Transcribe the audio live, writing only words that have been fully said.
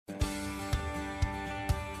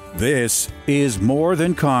This is More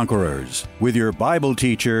Than Conquerors with your Bible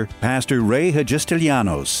teacher, Pastor Ray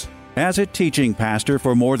Hagistilianos. As a teaching pastor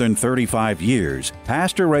for more than 35 years,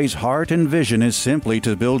 Pastor Ray's heart and vision is simply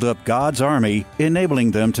to build up God's army,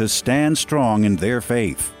 enabling them to stand strong in their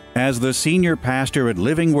faith. As the senior pastor at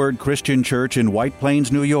Living Word Christian Church in White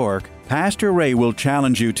Plains, New York, Pastor Ray will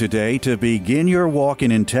challenge you today to begin your walk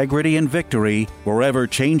in integrity and victory, forever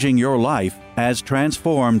changing your life as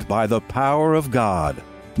transformed by the power of God.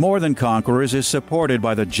 More Than Conquerors is supported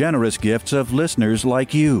by the generous gifts of listeners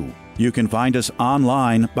like you. You can find us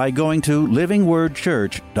online by going to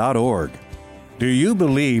livingwordchurch.org. Do you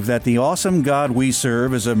believe that the awesome God we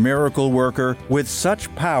serve is a miracle worker with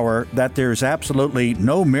such power that there's absolutely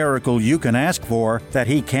no miracle you can ask for that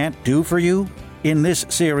He can't do for you? In this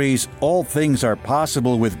series, All Things Are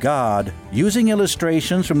Possible with God, using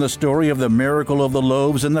illustrations from the story of the miracle of the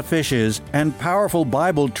loaves and the fishes and powerful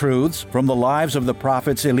Bible truths from the lives of the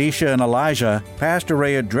prophets Elisha and Elijah, Pastor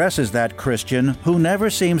Ray addresses that Christian who never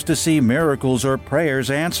seems to see miracles or prayers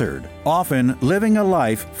answered, often living a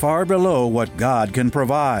life far below what God can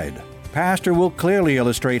provide. Pastor will clearly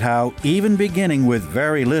illustrate how, even beginning with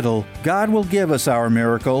very little, God will give us our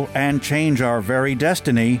miracle and change our very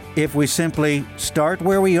destiny if we simply start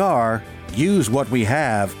where we are, use what we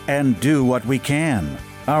have, and do what we can.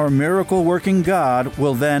 Our miracle-working God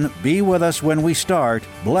will then be with us when we start,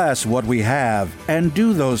 bless what we have, and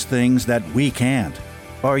do those things that we can't.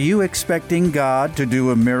 Are you expecting God to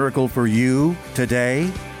do a miracle for you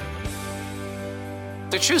today?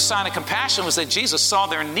 The true sign of compassion was that Jesus saw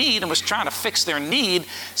their need and was trying to fix their need,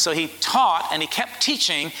 so He taught and He kept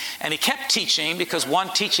teaching because one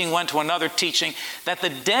teaching went to another teaching, that the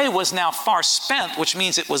day was now far spent, which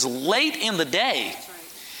means it was late in the day.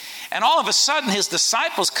 And all of a sudden, His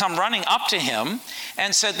disciples come running up to Him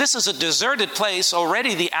and said, "This is a deserted place.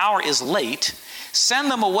 Already the hour is late.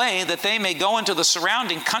 Send them away that they may go into the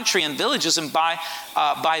surrounding country and villages and buy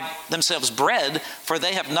themselves bread, for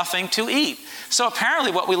they have nothing to eat." So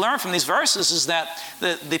apparently what we learn from these verses is that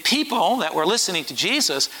the people that were listening to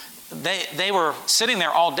Jesus, they were sitting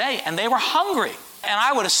there all day and they were hungry. And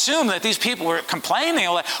I would assume that these people were complaining,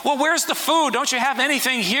 like, "Well, where's the food? Don't you have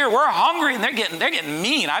anything here? We're hungry." And they're getting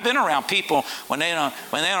mean. I've been around people when they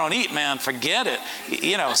don't eat, man, forget it.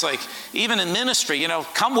 You know, it's like even in ministry,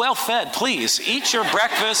 come well fed, please. Eat your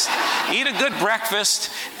breakfast, eat a good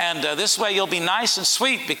breakfast, and this way you'll be nice and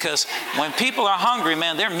sweet, because when people are hungry,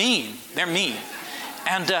 man, they're mean. They're mean.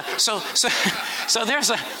 And so there's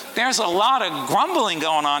a lot of grumbling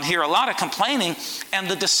going on here, a lot of complaining. And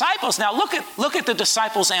the disciples, now look at the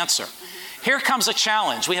disciples' answer. Here comes a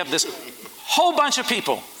challenge. We have this whole bunch of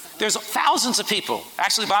people. There's thousands of people.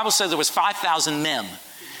 Actually, the Bible says there was 5,000 men.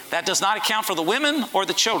 That does not account for the women or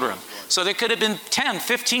the children. So there could have been 10,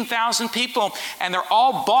 15,000 people, and they're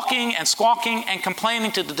all balking and squawking and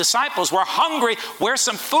complaining to the disciples. "We're hungry. Where's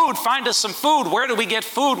some food? Find us some food. Where do we get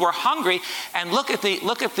food? We're hungry." And look at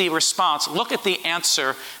the response. Look at the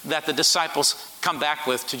answer that the disciples come back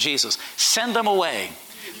with to Jesus. "Send them away.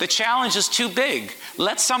 The challenge is too big.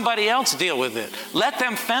 Let somebody else deal with it. Let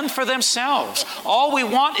them fend for themselves. All we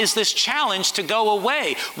want is this challenge to go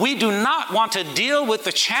away. We do not want to deal with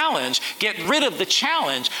the challenge, get rid of the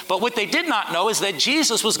challenge." But what they did not know is that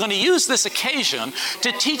Jesus was going to use this occasion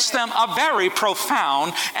to teach them a very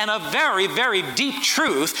profound and a very, very deep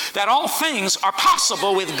truth, that all things are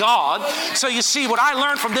possible with God. So you see, what I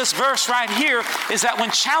learned from this verse right here is that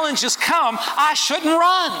when challenges come, I shouldn't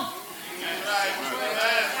run.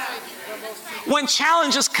 When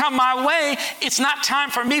challenges come my way, it's not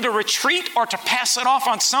time for me to retreat or to pass it off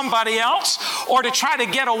on somebody else or to try to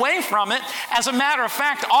get away from it. As a matter of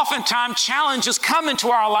fact, oftentimes challenges come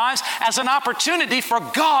into our lives as an opportunity for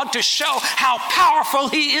God to show how powerful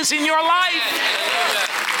He is in your life.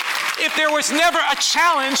 If there was never a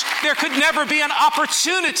challenge, there could never be an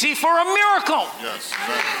opportunity for a miracle. Yes.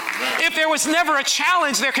 If there was never a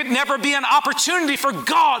challenge, there could never be an opportunity for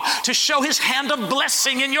God to show His hand of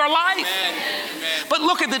blessing in your life. Amen. But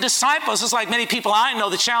look at the disciples. It's like many people I know,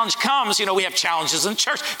 the challenge comes, we have challenges in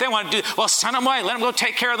church. They want to well, send them away. Let them go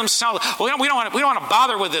take care of themselves. Well, we don't want to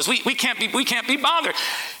bother with this. We can't be bothered.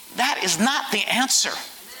 That is not the answer.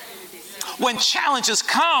 When challenges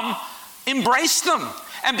come, embrace them.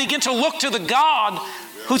 And begin to look to the God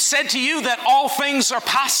who said to you that all things are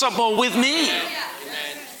possible with me.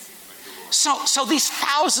 So these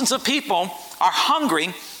thousands of people are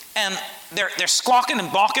hungry, and they're squawking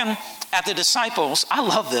and balking at the disciples. I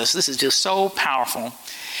love this. This is just so powerful.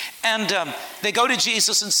 And they go to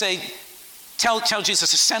Jesus and say, tell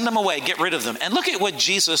Jesus to send them away, get rid of them. And look at what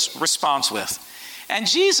Jesus responds with. And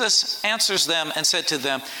Jesus answers them and said to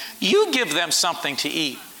them, "You give them something to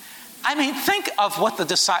eat." I mean, think of what the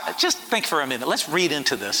disciples, just think for a minute. Let's read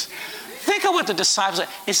into this. Think of what the disciples are.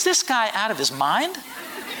 Is this guy out of his mind?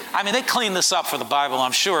 I mean, they cleaned this up for the Bible,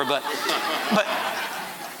 I'm sure, but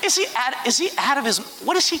is he out of his,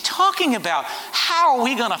 what is he talking about? How are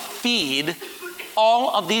we going to feed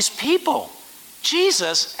all of these people?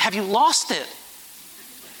 Jesus, have you lost it?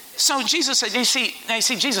 So Jesus said, you see,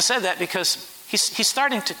 Jesus said that because he's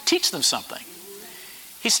starting to teach them something.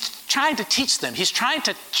 He's trying to teach them. He's trying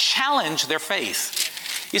to challenge their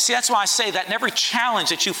faith. You see, that's why I say that in every challenge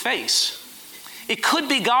that you face, it could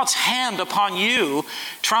be God's hand upon you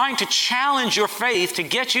trying to challenge your faith to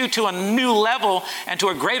get you to a new level and to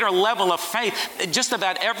a greater level of faith. Just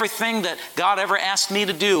about everything that God ever asked me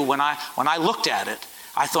to do, when I looked at it,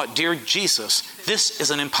 I thought, dear Jesus, this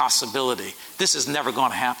is an impossibility. This is never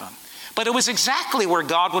going to happen. But it was exactly where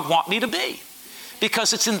God would want me to be,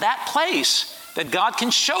 because it's in that place that God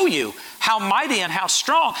can show you how mighty and how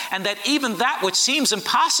strong, and that even that which seems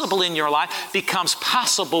impossible in your life becomes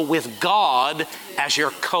possible with God as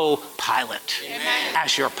your co-pilot,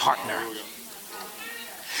 as your partner.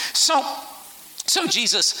 So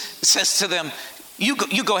Jesus says to them, you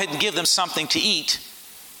go ahead and give them something to eat.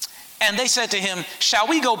 And they said to him, shall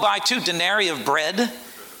we go buy 2 denarii of bread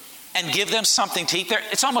and give them something to eat?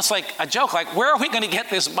 It's almost like a joke. Like, where are we going to get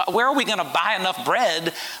this? Where are we going to buy enough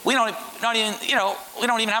bread? We don't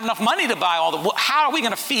even have enough money to buy all the. How are we going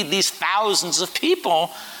to feed these thousands of people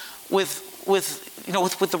with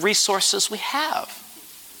the resources we have?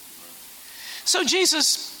 So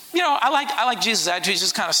Jesus, I like Jesus' attitude. He's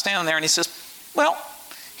just kind of standing there, and he says,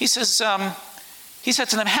 he said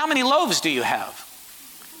to them, how many loaves do you have?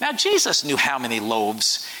 Now Jesus knew how many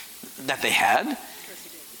loaves that they had.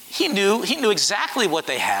 He knew exactly what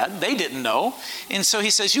they had. They didn't know. And so he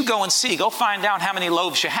says, you go and see. Go find out how many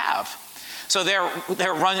loaves you have. So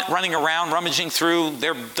they're running around, rummaging through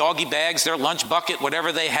their doggy bags, their lunch bucket,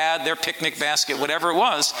 whatever they had, their picnic basket, whatever it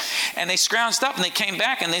was. And they scrounged up and they came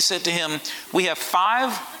back and they said to him, we have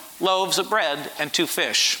 5 loaves of bread and 2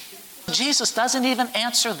 fish. Jesus doesn't even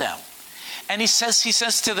answer them. And he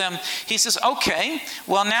says to them, okay,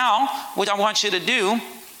 well now what I want you to do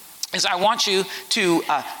is I want you to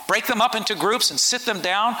break them up into groups and sit them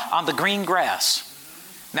down on the green grass.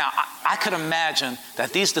 Now, I could imagine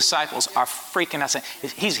that these disciples are freaking out saying,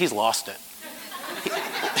 he's lost it.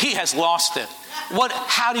 He has lost it.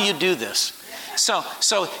 How do you do this? So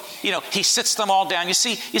he sits them all down. You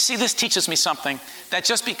see, this teaches me something, that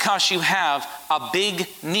just because you have a big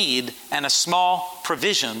need and a small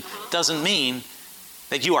provision doesn't mean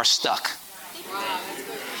that you are stuck.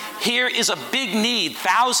 Here is a big need,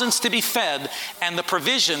 thousands to be fed, and the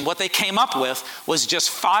provision, what they came up with, was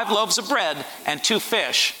just 5 loaves of bread and 2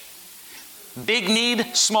 fish. Big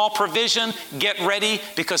need, small provision, get ready,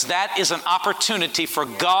 because that is an opportunity for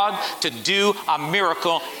God to do a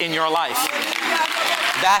miracle in your life.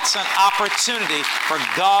 That's an opportunity for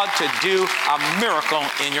God to do a miracle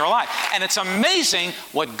in your life. And it's amazing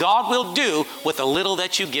what God will do with the little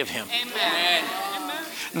that you give him. Amen.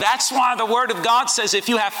 That's why the Word of God says, if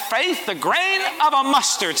you have faith, the grain of a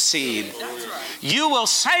mustard seed, you will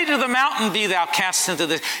say to the mountain, be thou cast into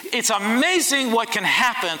the... It's amazing what can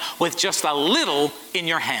happen with just a little in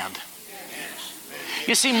your hand.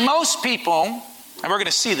 You see, most people, and we're going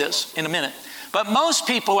to see this in a minute, but most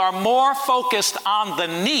people are more focused on the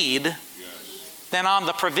need than on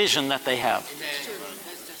the provision that they have.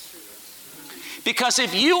 Because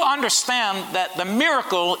if you understand that the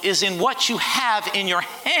miracle is in what you have in your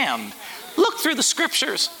hand, look through the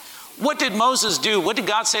scriptures. What did Moses do? What did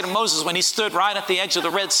God say to Moses when he stood right at the edge of the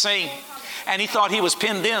Red Sea and he thought he was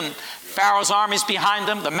pinned in? Pharaoh's army's behind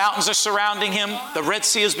him. The mountains are surrounding him. The Red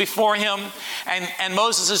Sea is before him. And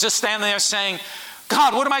Moses is just standing there saying,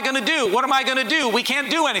 God, what am I going to do? What am I going to do? We can't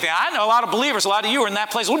do anything. I know a lot of believers, a lot of you are in that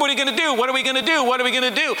place. What are we going to do? What are we going to do? What are we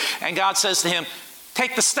going to do? And God says to him,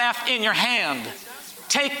 take the staff in your hand.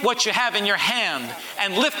 Take what you have in your hand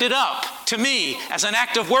and lift it up to me as an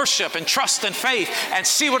act of worship and trust and faith, and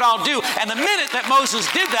see what I'll do. And the minute that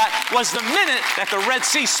Moses did that was the minute that the Red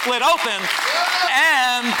Sea split open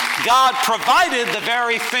and God provided the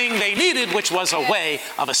very thing they needed, which was a way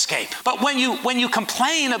of escape. But when you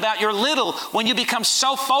complain about your little, when you become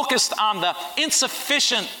so focused on the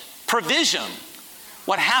insufficient provision,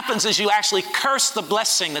 what happens is you actually curse the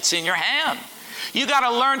blessing that's in your hand. You got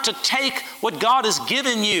to learn to take what God has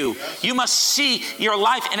given you. You must see your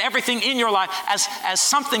life and everything in your life as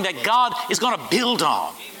something that God is going to build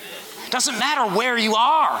on. Doesn't matter where you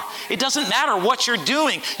are. It doesn't matter what you're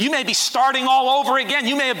doing. You may be starting all over again.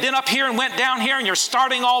 You may have been up here and went down here and you're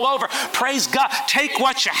starting all over. Praise God. Take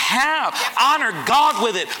what you have. Honor God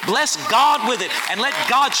with it. Bless God with it. And let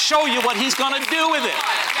God show you what He's going to do with it.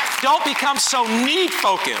 Don't become so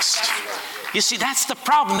need-focused. You see, that's the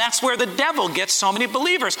problem. That's where the devil gets so many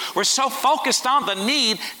believers. We're so focused on the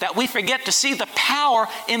need that we forget to see the power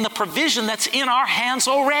in the provision that's in our hands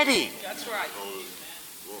already. That's right.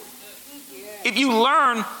 If you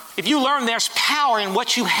learn there's power in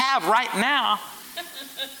what you have right now,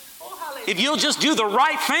 if you'll just do the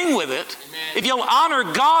right thing with it, if you'll honor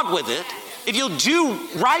God with it, if you'll do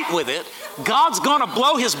right with it, God's going to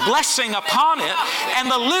blow His blessing upon it,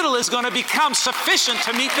 and the little is going to become sufficient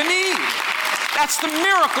to meet the need. That's the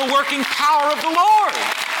miracle working power of the Lord.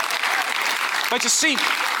 But you see,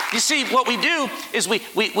 what we do is we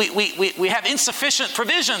have insufficient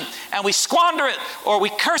provision and we squander it, or we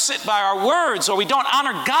curse it by our words, or we don't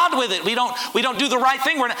honor God with it. We don't do the right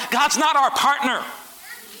thing. God's not our partner.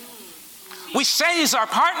 We say He's our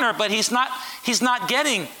partner, but He's not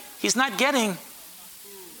getting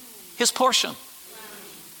His portion.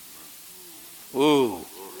 Ooh.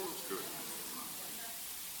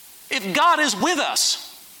 If God is with us,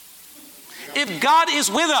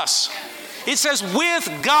 it says, with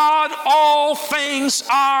God all things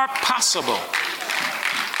are possible.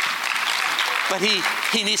 But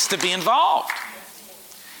He needs to be involved.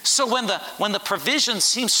 So when the provision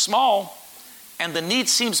seems small and the need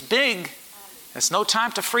seems big, it's no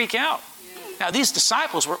time to freak out. Now these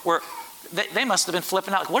disciples they must have been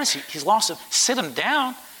flipping out. Like, what is he? He's lost him. Sit him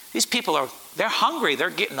down. These people they're hungry. They're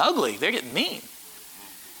getting ugly. They're getting mean.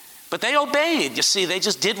 But they obeyed. You see, they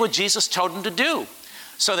just did what Jesus told them to do.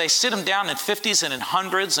 So they sit them down in 50s and in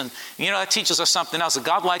hundreds. And, that teaches us something else. That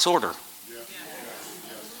God likes order.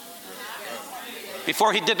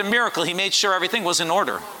 Before He did the miracle, He made sure everything was in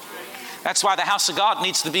order. That's why the house of God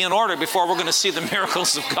needs to be in order before we're going to see the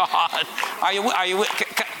miracles of God. Are you?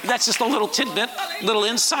 That's just a little tidbit, little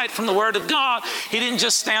insight from the Word of God. He didn't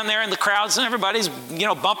just stand there in the crowds and everybody's,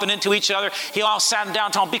 bumping into each other. He all sat them down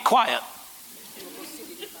and told them, be quiet.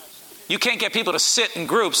 You can't get people to sit in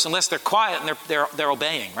groups unless they're quiet and they're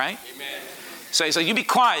obeying, right? Amen. So He said, you be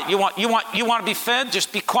quiet. You want to be fed?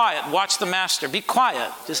 Just be quiet. Watch the Master. Be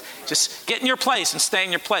quiet. Just get in your place and stay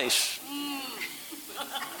in your place.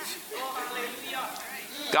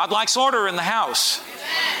 God likes order in the house.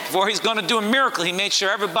 Before He's going to do a miracle, He made sure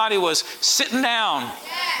everybody was sitting down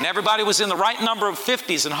and everybody was in the right number of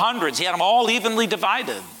 50s and hundreds. He had them all evenly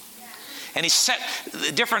divided. And He set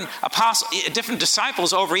different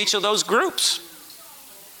disciples over each of those groups.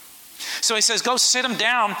 So He says, go sit them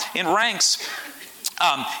down in ranks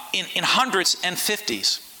in hundreds and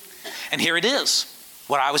 50s. And here it is,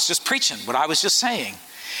 what I was just preaching, what I was just saying.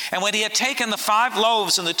 And when He had taken the 5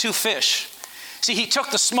 loaves and the 2 fish, see, He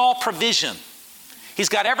took the small provision. He's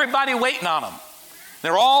got everybody waiting on Him.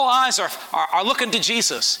 Their all eyes are looking to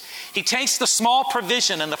Jesus. He takes the small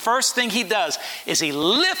provision, and the first thing He does is He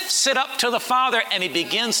lifts it up to the Father and He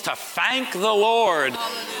begins to thank the Lord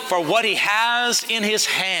for what He has in His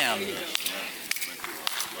hand.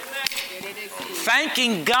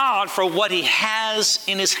 Thanking God for what He has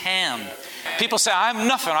in His hand. People say, I have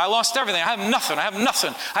nothing. I lost everything. I have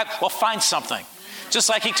nothing. Well, find something. Just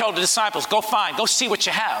like He told the disciples, go see what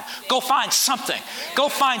you have. Go find something.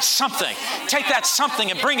 Take that something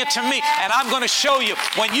and bring it to me. And I'm going to show you,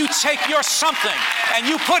 when you take your something and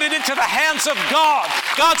you put it into the hands of God,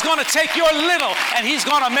 God's going to take your little and He's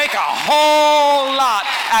going to make a whole lot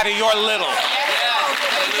out of your little.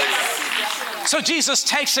 So Jesus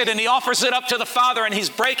takes it and He offers it up to the Father, and He's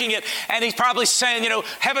breaking it, and He's probably saying,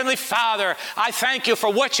 Heavenly Father, I thank You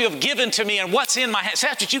for what You have given to me and what's in my hands.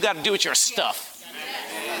 That's what you got to do with your stuff.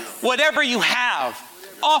 Whatever you have,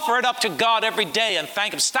 offer it up to God every day and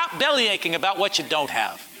thank Him. Stop bellyaching about what you don't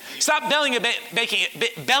have. Stop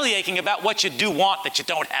bellyaching about what you do want that you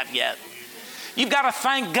don't have yet. You've got to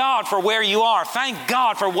thank God for where you are. Thank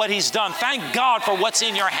God for what He's done. Thank God for what's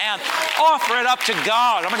in your hand. Offer it up to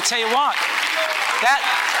God. I'm going to tell you what.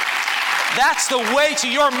 That's the way to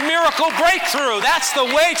your miracle breakthrough. That's the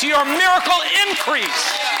way to your miracle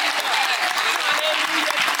increase.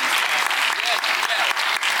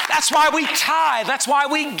 That's why we tithe. That's why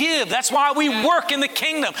we give. That's why we work in the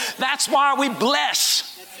kingdom. That's why we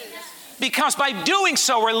bless. Because by doing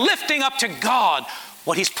so, we're lifting up to God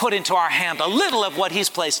what He's put into our hand, a little of what He's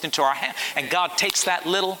placed into our hand. And God takes that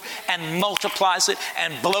little and multiplies it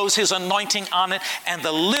and blows His anointing on it, and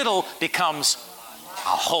the little becomes a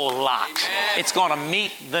whole lot. It's going to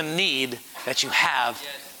meet the need that you have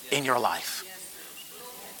in your life.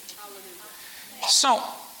 So,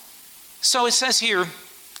 So it says here,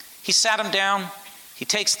 he sat him down, he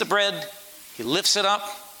takes the bread, he lifts it up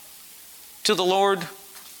to the Lord,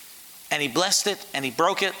 and he blessed it, and he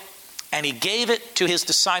broke it, and he gave it to his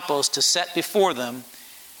disciples to set before them,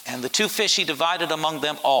 and the 2 fish he divided among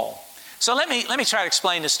them all. So let me try to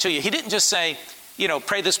explain this to you. He didn't just say,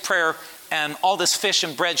 pray this prayer, and all this fish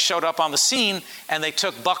and bread showed up on the scene, and they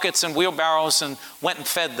took buckets and wheelbarrows and went and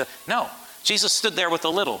fed the... No, Jesus stood there with a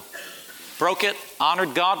little, broke it,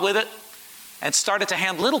 honored God with it, and started to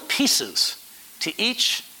hand little pieces to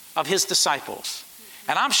each of his disciples.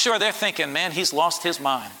 And I'm sure they're thinking, man, he's lost his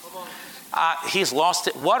mind. He's lost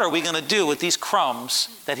it. What are we going to do with these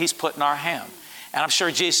crumbs that he's put in our hand? And I'm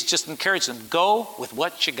sure Jesus just encouraged them, go with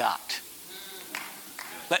what you got.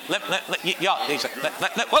 Let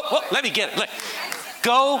me get it.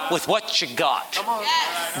 Go with what you got.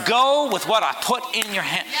 Go with what I put in your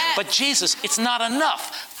hand. But Jesus, it's not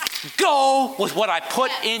enough. Go with what I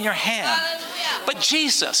put in your hand. But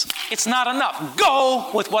Jesus, it's not enough. Go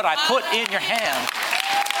with what I put in your hand.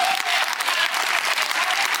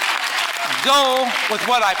 Go with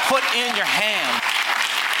what I put in your hand.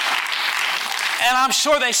 And I'm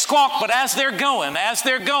sure they squawk, but as they're going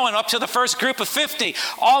up to the first group of 50,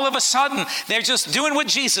 all of a sudden, they're just doing what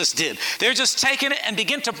Jesus did. They're just taking it and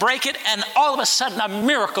begin to break it, and all of a sudden, a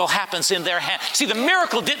miracle happens in their hand. See, the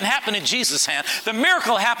miracle didn't happen in Jesus' hand. The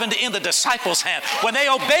miracle happened in the disciples' hand. When they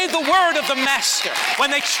obeyed the word of the Master, when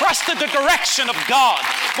they trusted the direction of God,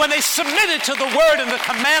 when they submitted to the word and the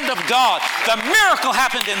command of God, the miracle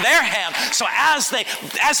happened in their hand. So as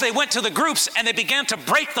they went to the groups and they began to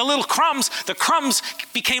break the little crumbs, the crumbs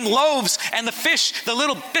became loaves, and the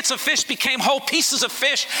little bits of fish became whole pieces of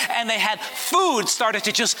fish, and they had food started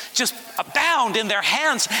to just abound in their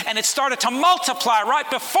hands, and it started to multiply right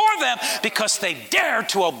before them because they dared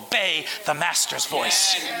to obey the Master's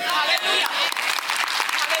voice.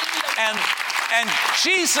 And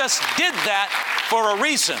Jesus did that for a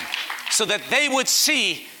reason, so that they would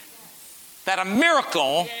see that a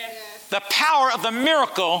miracle, the power of the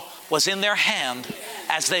miracle was in their hand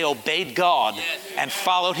as they obeyed God and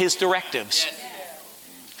followed his directives.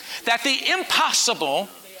 That the impossible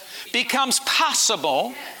becomes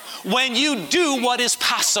possible when you do what is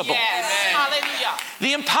possible. Hallelujah.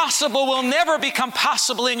 The impossible will never become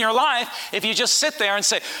possible in your life if you just sit there and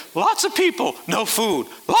say, lots of people, no food.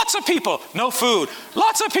 Lots of people, no food.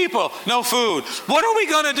 Lots of people, no food. What are we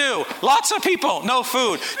going to do? Lots of people, no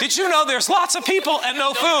food. Did you know there's lots of people and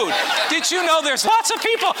no food? Did you know there's lots of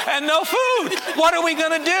people and no food? What are we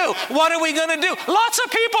going to do? What are we going to do? Lots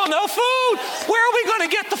of people, no food. Where are we going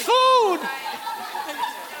to get the food?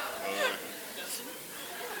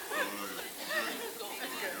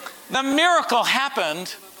 The miracle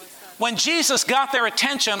happened when Jesus got their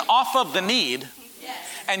attention off of the need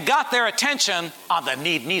and got their attention on the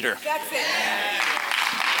need-needer.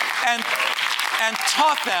 And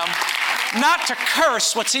taught them not to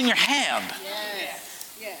curse what's in your hand,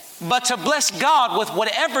 but to bless God with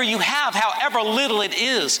whatever you have, however little it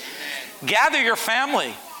is. Gather your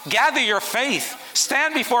family, gather your faith,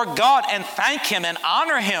 stand before God and thank him and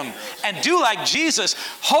honor him, and do like Jesus.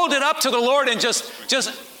 Hold it up to the Lord and just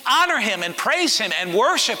honor him and praise him and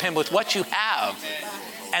worship him with what you have.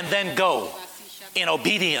 And then go in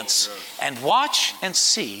obedience and watch and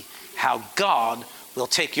see how God will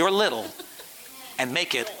take your little and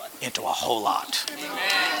make it into a whole lot.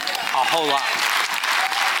 A whole lot.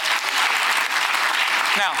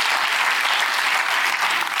 Now,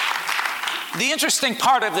 the interesting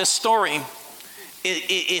part of this story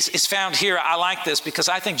is found here. I like this because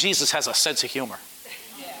I think Jesus has a sense of humor.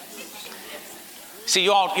 See,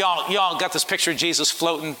 y'all got this picture of Jesus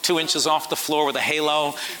floating 2 inches off the floor with a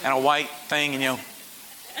halo and a white thing, and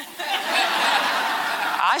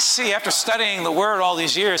I see, after studying the Word all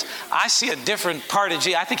these years, I see a different part of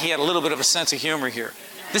Jesus. I think he had a little bit of a sense of humor here.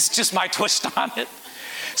 This is just my twist on it.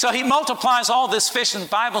 So he multiplies all this fish, and the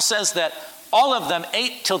Bible says that all of them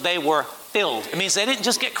ate till they were filled. It means they didn't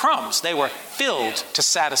just get crumbs. They were filled to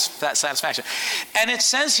satisfaction. And it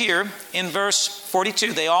says here in verse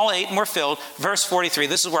 42, they all ate and were filled. Verse 43,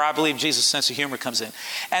 this is where I believe Jesus' sense of humor comes in.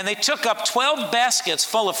 And they took up 12 baskets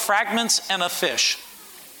full of fragments and of fish.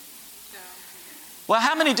 Well,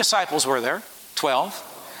 how many disciples were there? 12.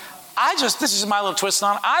 This is my little twist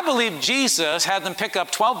on it. I believe Jesus had them pick up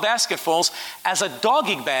 12 basketfuls as a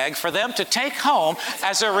doggy bag for them to take home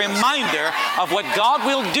as a reminder of what God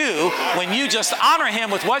will do when you just honor him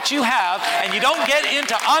with what you have, and you don't get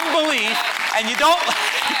into unbelief, and you don't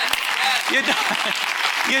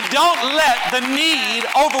let the need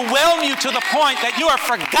overwhelm you to the point that you are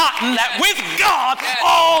forgotten that with God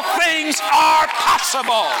all things are possible.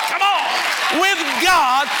 possible. Come on. With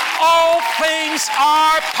God, all things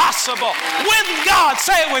are possible. With God,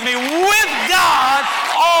 say it with me. With God,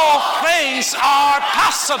 all things are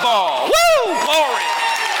possible. Woo! Glory.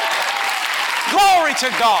 Glory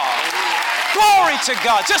to God. Glory to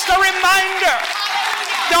God. Just a reminder.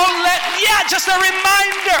 Just a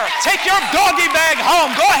reminder. Take your doggy bag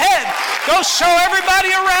home. Go ahead. Go show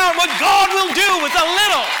everybody around what God will do with a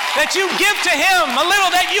little that you give to Him, a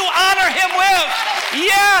little that you honor Him with.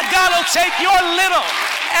 Yeah, God will take your little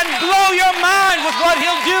and blow your mind with what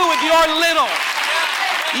He'll do with your little.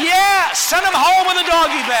 Yeah, send Him home with a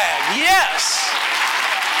doggy bag. Yes.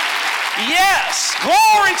 Yes.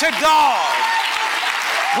 Glory to God.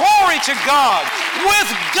 Glory to God.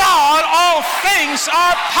 With God, all things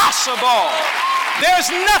are possible. There's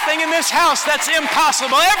nothing in this house that's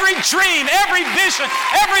impossible. Every dream, every vision,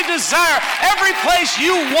 every desire, every place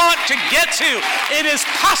you want to get to, it is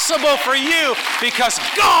possible for you because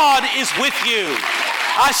God is with you.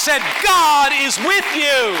 I said, God is with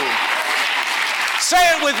you. Say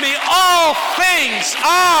it with me. All things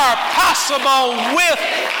are possible with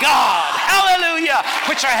God. Hallelujah.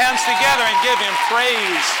 Put your hands together and give Him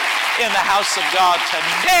praise in the house of God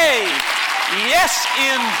today. Yes,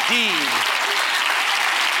 indeed.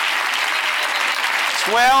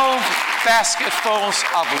 12 basketfuls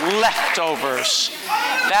of leftovers.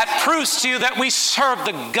 That proves to you that we serve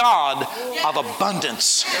the God of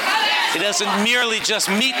abundance. He doesn't merely just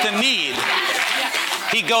meet the need.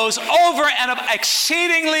 He goes over and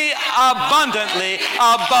exceedingly abundantly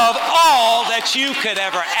above all that you could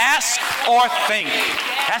ever ask or think.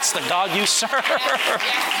 That's the God you serve.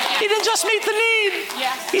 He didn't just meet the need.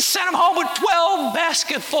 He sent him home with 12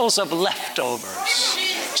 basketfuls of leftovers.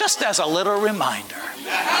 Just as a little reminder.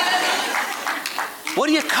 What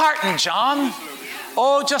are you carting, John?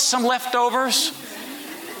 Oh, just some leftovers.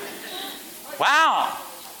 Wow.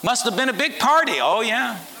 Must have been a big party. Oh,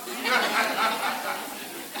 yeah.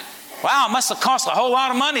 Wow, it must have cost a whole lot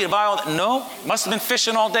of money to buy all that. No. Must have been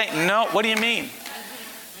fishing all day. No. What do you mean?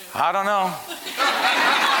 I don't know.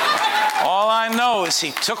 All I know is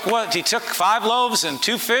he took 5 loaves and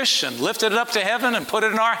 2 fish and lifted it up to heaven and put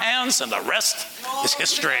it in our hands, and the rest is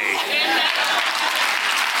history.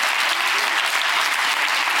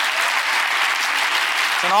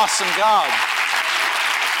 It's an awesome God.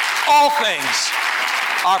 All things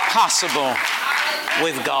are possible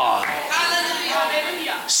with God.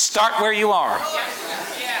 Start where you are.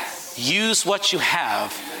 Use what you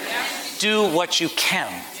have. Do what you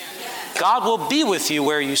can. God will be with you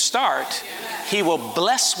where you start. He will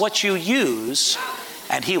bless what you use,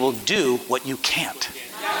 and He will do what you can't.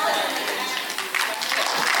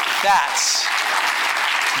 That's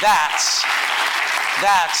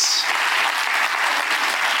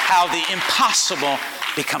how the impossible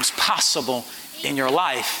becomes possible in your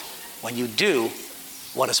life when you do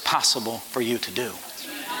what is possible for you to do.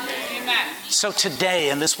 So today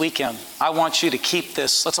and this weekend, I want you to keep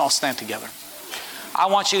this. Let's all stand together. I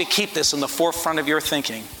want you to keep this in the forefront of your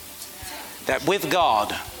thinking. That with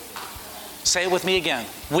God, say it with me again,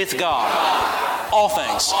 with God, all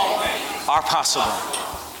things are possible.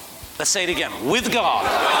 Let's say it again. With God,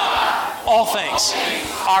 all things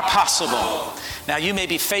are possible. Now you may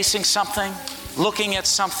be facing something, looking at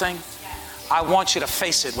something. I want you to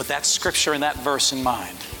face it with that scripture and that verse in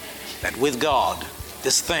mind. That with God,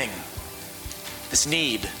 this thing, this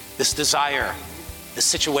need, this desire, this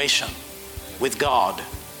situation, with God,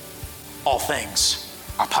 all things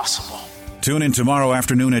are possible. Tune in tomorrow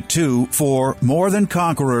afternoon at 2 for More Than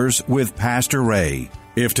Conquerors with Pastor Ray.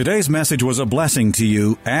 If today's message was a blessing to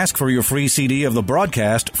you, ask for your free CD of the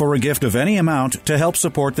broadcast for a gift of any amount to help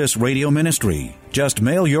support this radio ministry. Just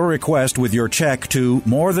mail your request with your check to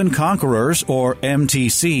More Than Conquerors, or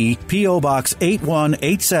MTC, P.O. Box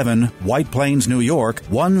 8187, White Plains, New York,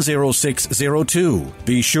 10602.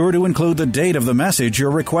 Be sure to include the date of the message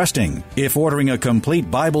you're requesting. If ordering a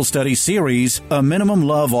complete Bible study series, a minimum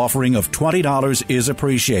love offering of $20 is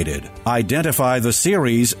appreciated. Identify the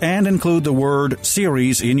series and include the word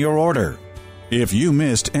series in your order. If you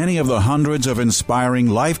missed any of the hundreds of inspiring,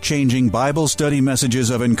 life-changing Bible study messages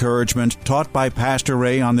of encouragement taught by Pastor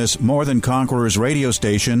Ray on this More Than Conquerors radio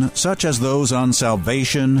station, such as those on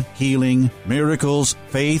salvation, healing, miracles,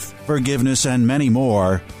 faith, forgiveness, and many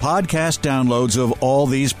more, podcast downloads of all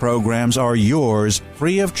these programs are yours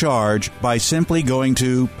free of charge by simply going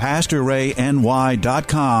to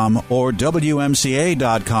PastorRayNY.com or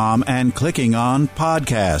WMCA.com and clicking on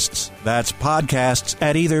Podcasts. That's podcasts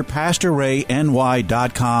at either PastorRayNY.com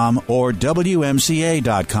or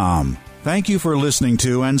WMCA.com. Thank you for listening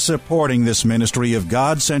to and supporting this ministry of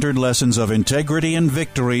God-centered lessons of integrity and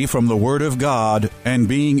victory from the Word of God, and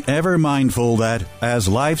being ever mindful that, as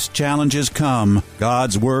life's challenges come,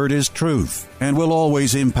 God's Word is truth and will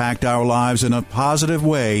always impact our lives in a positive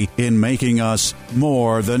way in making us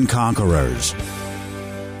more than conquerors.